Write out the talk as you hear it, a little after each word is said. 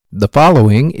The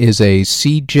following is a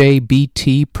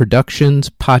CJBT Productions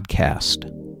podcast.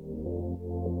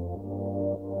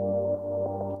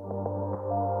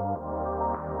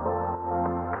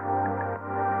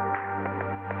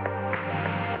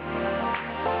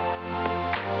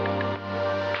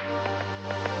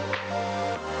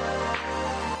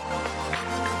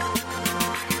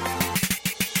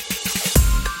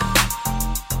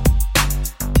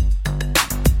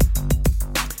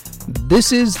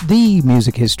 This is the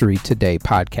Music History Today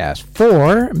podcast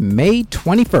for May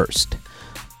 21st.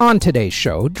 On today's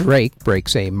show, Drake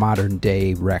breaks a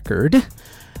modern-day record.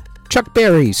 Chuck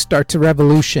Berry starts a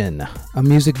revolution. A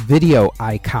music video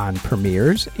icon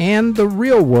premieres, and the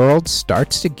real world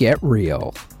starts to get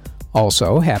real.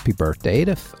 Also, happy birthday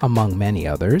to, among many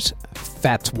others,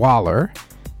 Fats Waller,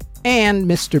 and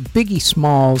Mr. Biggie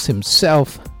Smalls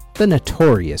himself, the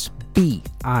notorious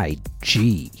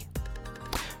B.I.G.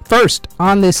 First,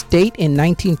 on this date in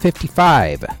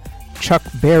 1955, Chuck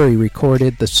Berry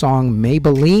recorded the song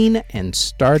Maybelline and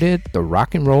started the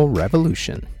rock and roll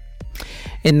revolution.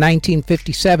 In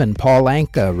 1957, Paul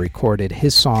Anka recorded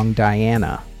his song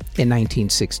Diana. In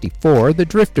 1964, the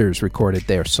Drifters recorded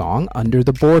their song Under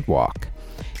the Boardwalk.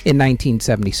 In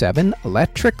 1977,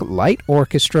 Electric Light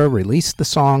Orchestra released the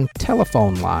song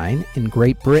Telephone Line in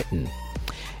Great Britain.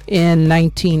 In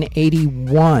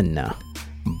 1981,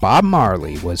 Bob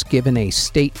Marley was given a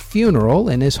state funeral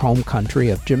in his home country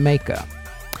of Jamaica.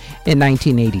 In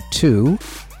 1982,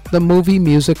 the movie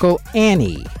musical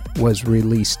Annie was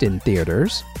released in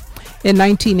theaters. In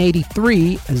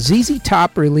 1983, ZZ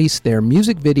Top released their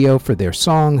music video for their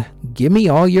song Gimme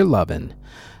All Your Lovin'.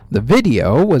 The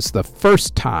video was the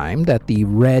first time that the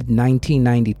red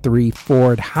 1993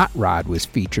 Ford Hot Rod was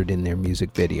featured in their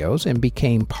music videos and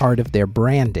became part of their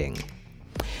branding.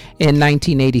 In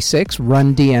 1986,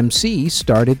 Run DMC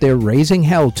started their Raising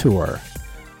Hell tour.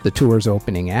 The tour's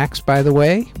opening acts, by the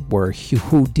way, were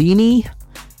Houdini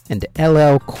and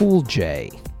LL Cool J.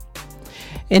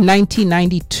 In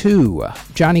 1992,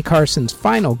 Johnny Carson's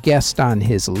final guest on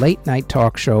his late-night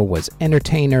talk show was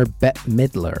entertainer Bette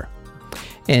Midler.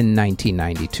 In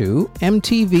 1992,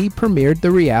 MTV premiered the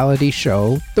reality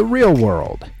show The Real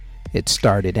World. It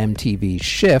started MTV's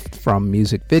shift from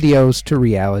music videos to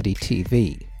reality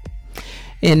TV.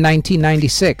 In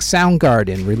 1996,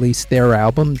 Soundgarden released their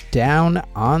album Down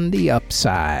on the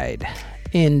Upside.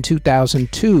 In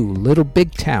 2002, Little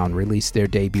Big Town released their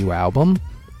debut album,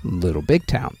 Little Big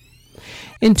Town.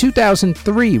 In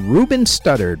 2003, Ruben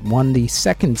Studdard won the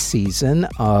second season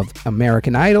of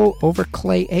American Idol over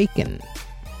Clay Aiken.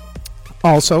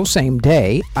 Also, same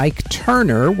day, Ike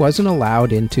Turner wasn't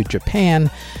allowed into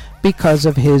Japan because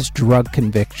of his drug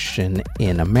conviction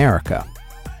in America.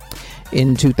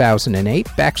 In 2008,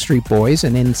 Backstreet Boys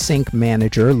and NSYNC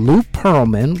manager Lou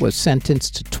Pearlman was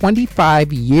sentenced to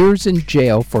 25 years in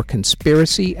jail for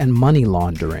conspiracy and money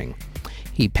laundering.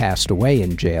 He passed away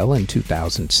in jail in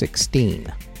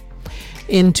 2016.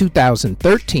 In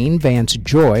 2013, Vance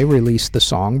Joy released the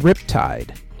song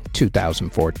Riptide.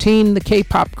 2014, the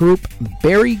K-pop group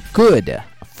Very Good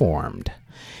formed.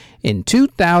 In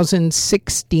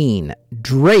 2016,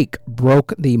 Drake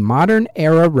broke the modern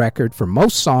era record for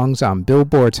most songs on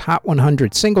Billboard's Hot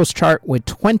 100 singles chart with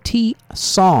 20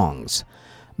 songs,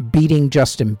 beating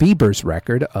Justin Bieber's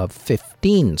record of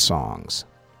 15 songs.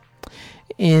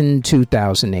 In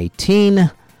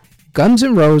 2018, Guns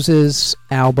N' Roses'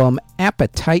 album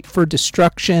Appetite for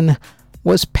Destruction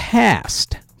was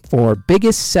passed for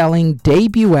biggest selling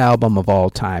debut album of all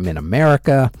time in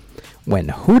America, when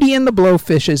Hootie and the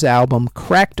Blowfish's album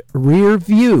Cracked Rear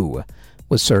View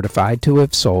was certified to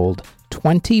have sold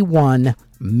 21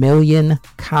 million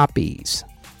copies.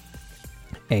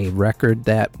 A record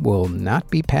that will not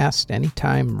be passed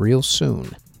anytime real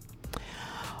soon.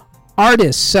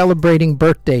 Artists celebrating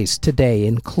birthdays today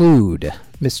include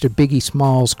Mr. Biggie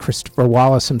Smalls, Christopher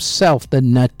Wallace himself, the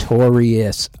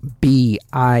notorious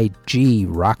B.I.G.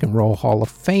 Rock and Roll Hall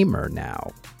of Famer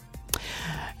now.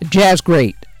 Jazz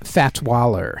great Fats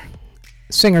Waller,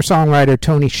 singer-songwriter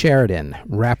Tony Sheridan,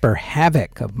 rapper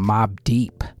Havoc of Mobb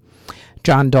Deep,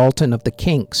 John Dalton of the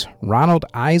Kinks, Ronald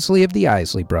Isley of the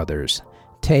Isley Brothers,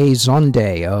 Tay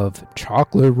Zonday of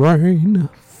Chocolate Rain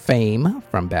fame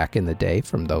from back in the day,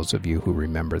 from those of you who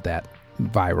remember that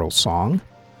viral song,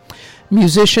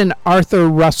 musician Arthur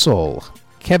Russell,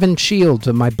 Kevin Shields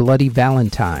of My Bloody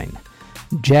Valentine,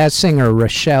 jazz singer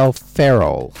Rachelle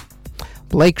Farrell,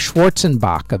 Blake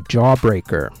Schwarzenbach of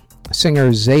Jawbreaker,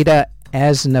 singer Zeta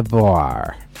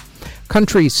Aznavour,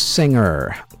 country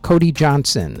singer Cody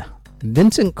Johnson,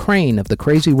 Vincent Crane of The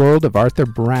Crazy World of Arthur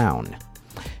Brown,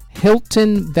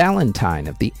 Hilton Valentine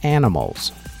of The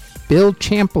Animals, Bill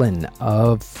Champlin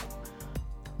of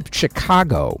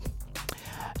Chicago.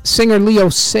 Singer Leo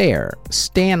Sayer,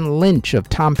 Stan Lynch of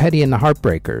Tom Petty and the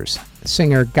Heartbreakers,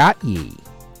 singer Got Ye.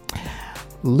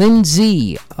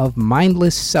 Lindsay of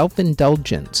Mindless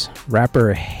Self-Indulgence,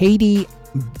 rapper Haiti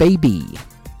Baby,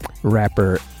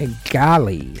 rapper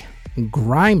Gali,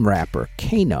 grime rapper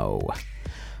Kano.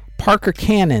 Parker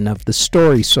Cannon of The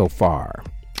Story So Far,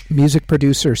 music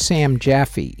producer Sam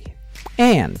Jaffe,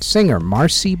 and singer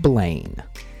Marcy Blaine.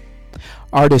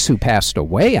 Artists who passed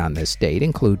away on this date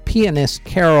include pianist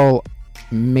Carol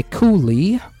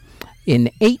McCulley in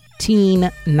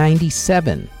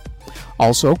 1897.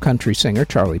 Also, country singer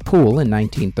Charlie Poole in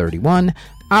 1931,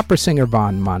 opera singer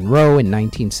Vaughn Monroe in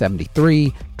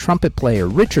 1973, trumpet player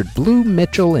Richard Blue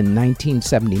Mitchell in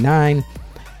 1979,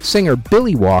 singer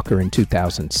Billy Walker in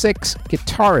 2006,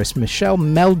 guitarist Michelle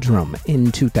Meldrum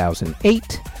in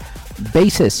 2008,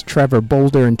 bassist Trevor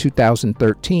Bolder in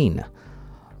 2013,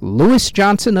 Louis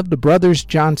Johnson of the Brothers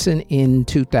Johnson in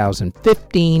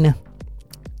 2015,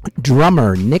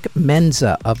 drummer Nick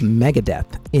Menza of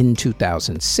Megadeth in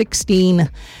 2016,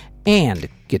 and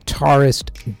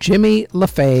guitarist Jimmy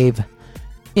LaFave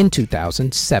in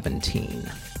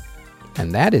 2017.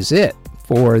 And that is it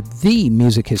for the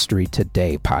Music History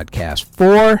Today podcast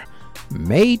for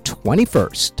May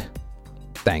 21st.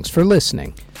 Thanks for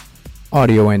listening.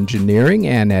 Audio engineering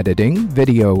and editing,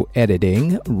 video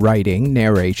editing, writing,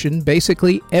 narration,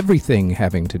 basically everything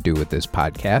having to do with this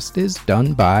podcast is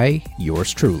done by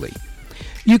yours truly.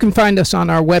 You can find us on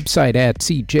our website at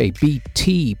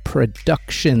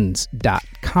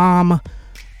cjbtproductions.com.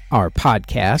 Our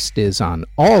podcast is on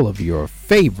all of your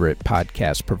favorite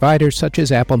podcast providers such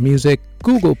as Apple Music,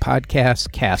 Google Podcasts,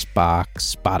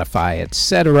 CastBox, Spotify,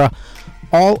 etc.,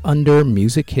 all under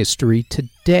Music History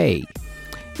Today.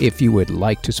 If you would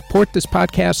like to support this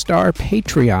podcast, our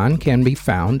Patreon can be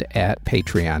found at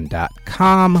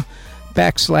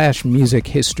patreon.com/Music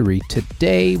History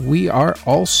Today. We are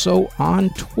also on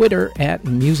Twitter at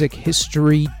Music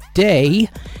History Day,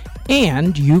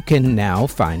 and you can now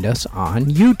find us on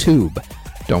YouTube.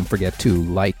 Don't forget to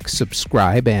like,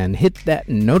 subscribe, and hit that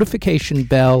notification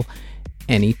bell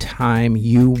anytime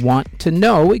you want to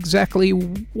know exactly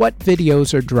what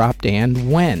videos are dropped and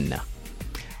when.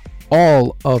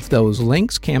 All of those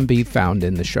links can be found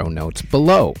in the show notes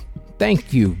below.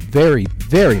 Thank you very,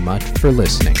 very much for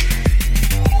listening.